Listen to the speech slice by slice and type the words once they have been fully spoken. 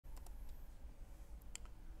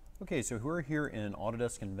Okay, so we're here in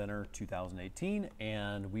Autodesk Inventor 2018,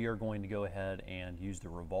 and we are going to go ahead and use the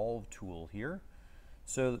Revolve tool here.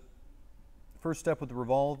 So first step with the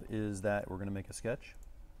Revolve is that we're going to make a sketch.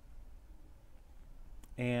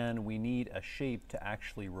 And we need a shape to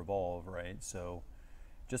actually revolve, right? So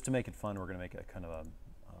just to make it fun, we're going to make a kind of a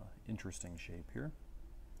interesting shape here.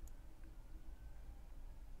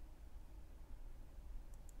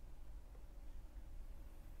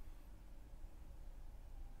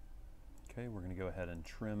 Okay, we're going to go ahead and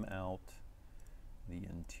trim out the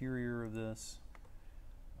interior of this.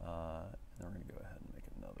 And then we're going to go ahead and make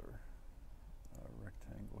another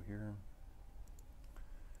rectangle here.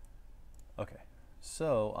 Okay,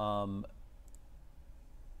 so,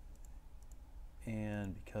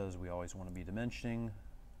 and because we always want to be dimensioning,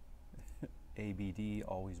 ABD,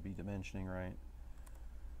 always be dimensioning, right?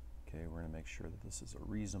 Okay, we're going to make sure that this is a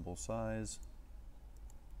reasonable size.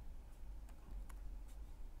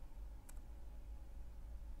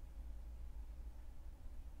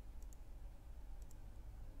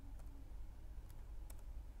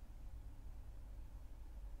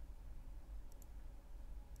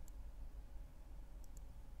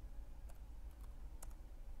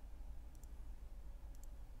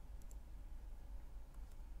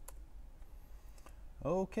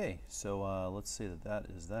 Okay, so let's say that that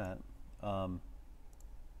is that.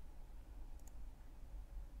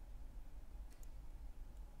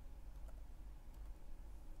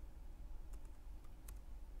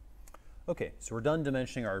 Okay, so we're done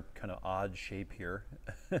dimensioning our kind of odd shape here.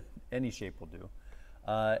 Any shape will do.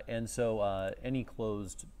 And so any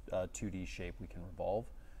closed 2D shape we can revolve.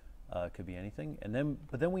 Could be anything. And then,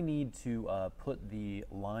 but then we need to put the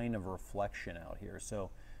line of reflection out here.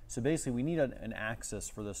 So basically we need an axis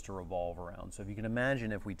for this to revolve around. So if you can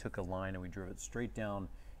imagine if we took a line and we drove it straight down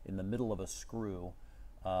in the middle of a screw,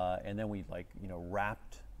 and then we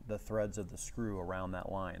wrapped the threads of the screw around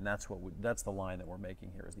that line. That's the line that we're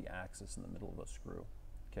making here, is the axis in the middle of a screw.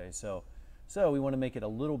 Okay, so we want to make it a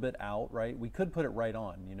little bit out, right? We could put it right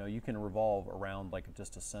on. You can revolve around like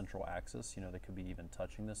just a central axis. That could be even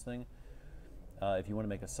touching this thing. If you want to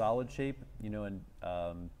make a solid shape, and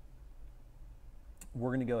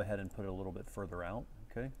we're going to go ahead and put it a little bit further out,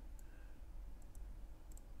 okay?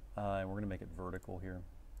 And we're going to make it vertical here.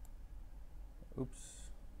 Oops.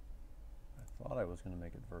 I thought I was going to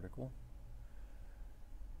make it vertical.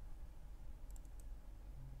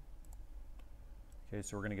 Okay,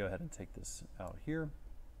 so we're going to go ahead and take this out here.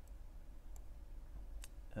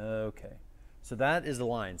 Okay, so that is the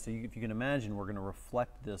line. So if you can imagine, we're going to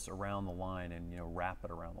reflect this around the line and wrap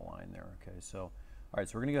it around the line there. Okay, so all right,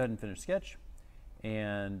 so we're going to go ahead and finish sketch.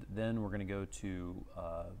 And then we're going to go to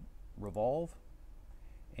Revolve,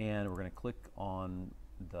 and we're going to click on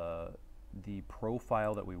the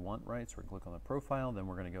profile that we want, right? So we're going to click on the profile, then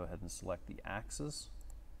we're going to go ahead and select the axis.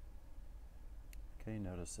 Okay,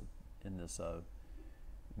 notice that in this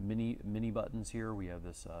mini buttons here, we have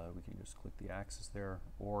this, we can just click the axis there,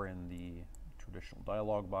 or in the traditional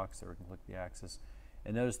dialog box there, we can click the axis.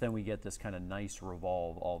 And notice then we get this kind of nice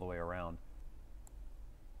revolve all the way around.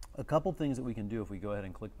 A couple things that we can do if we go ahead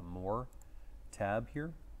and click the More tab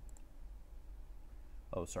here.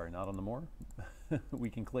 Oh, sorry, not on the More. We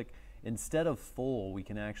can click, instead of full, we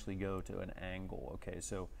can actually go to an angle. Okay,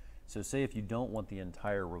 so say if you don't want the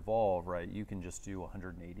entire revolve, right, you can just do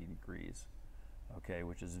 180 degrees. Okay,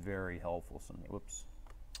 which is very helpful. So, whoops,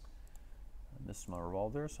 I missed my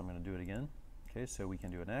revolve there, so I'm going to do it again. Okay, so we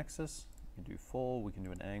can do an axis, we can do full, we can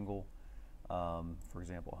do an angle, for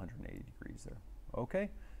example, 180 degrees there. Okay,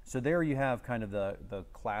 so there you have kind of the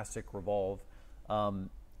classic revolve.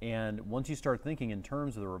 And once you start thinking in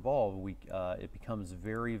terms of the revolve, it becomes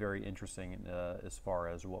very, very interesting as far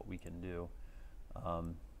as what we can do.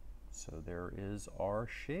 So there is our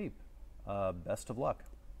shape. Best of luck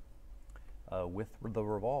with the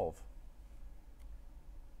Revolve.